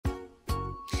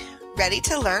Ready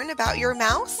to learn about your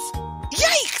mouse?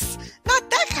 Yikes! Not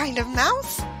that kind of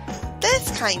mouse.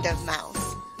 This kind of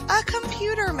mouse. A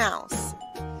computer mouse.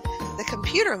 The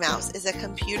computer mouse is a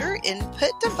computer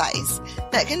input device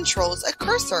that controls a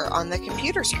cursor on the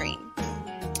computer screen.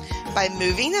 By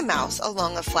moving the mouse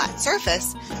along a flat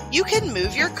surface, you can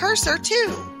move your cursor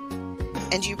too.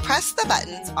 And you press the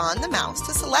buttons on the mouse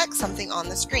to select something on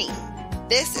the screen.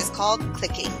 This is called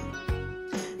clicking.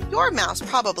 Your mouse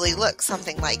probably looks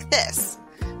something like this,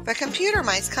 but computer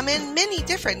mice come in many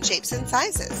different shapes and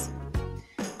sizes.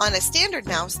 On a standard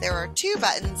mouse, there are 2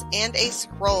 buttons and a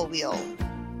scroll wheel.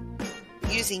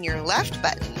 Using your left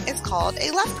button is called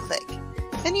a left click,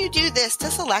 and you do this to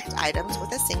select items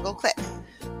with a single click.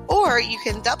 Or you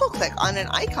can double click on an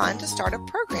icon to start a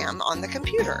program on the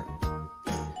computer.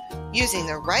 Using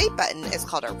the right button is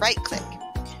called a right click.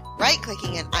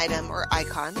 Right-clicking an item or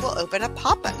icon will open a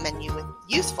pop-up menu with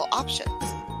useful options.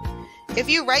 If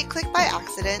you right-click by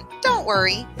accident, don't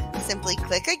worry. Simply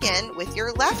click again with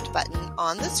your left button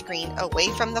on the screen away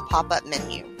from the pop-up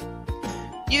menu.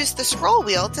 Use the scroll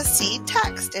wheel to see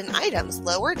text and items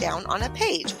lower down on a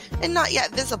page and not yet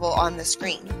visible on the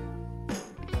screen.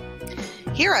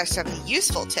 Here are some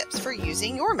useful tips for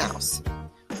using your mouse.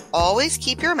 Always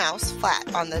keep your mouse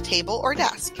flat on the table or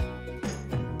desk.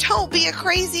 Don't be a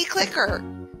crazy clicker.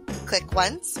 Click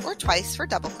once or twice for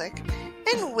double click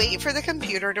and wait for the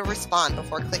computer to respond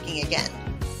before clicking again.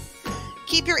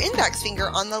 Keep your index finger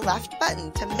on the left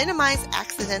button to minimize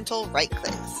accidental right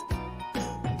clicks.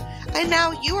 And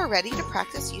now you are ready to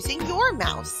practice using your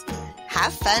mouse.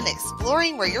 Have fun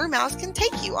exploring where your mouse can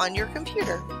take you on your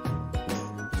computer.